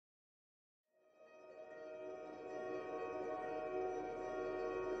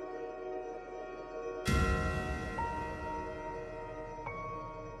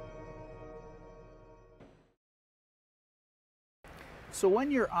So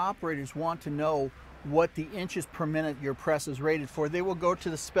when your operators want to know what the inches per minute your press is rated for, they will go to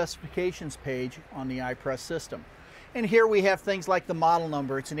the specifications page on the iPress system. And here we have things like the model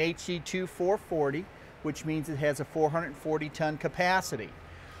number. It's an HC2440, which means it has a 440-ton capacity.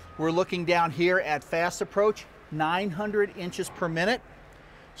 We're looking down here at fast approach, 900 inches per minute.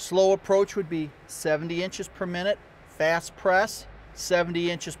 Slow approach would be 70 inches per minute. Fast press, 70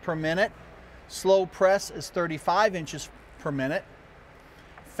 inches per minute. Slow press is 35 inches per minute.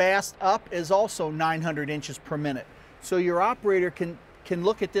 Fast up is also 900 inches per minute. So your operator can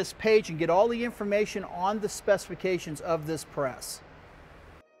look at this page and get all the information on the specifications of this press.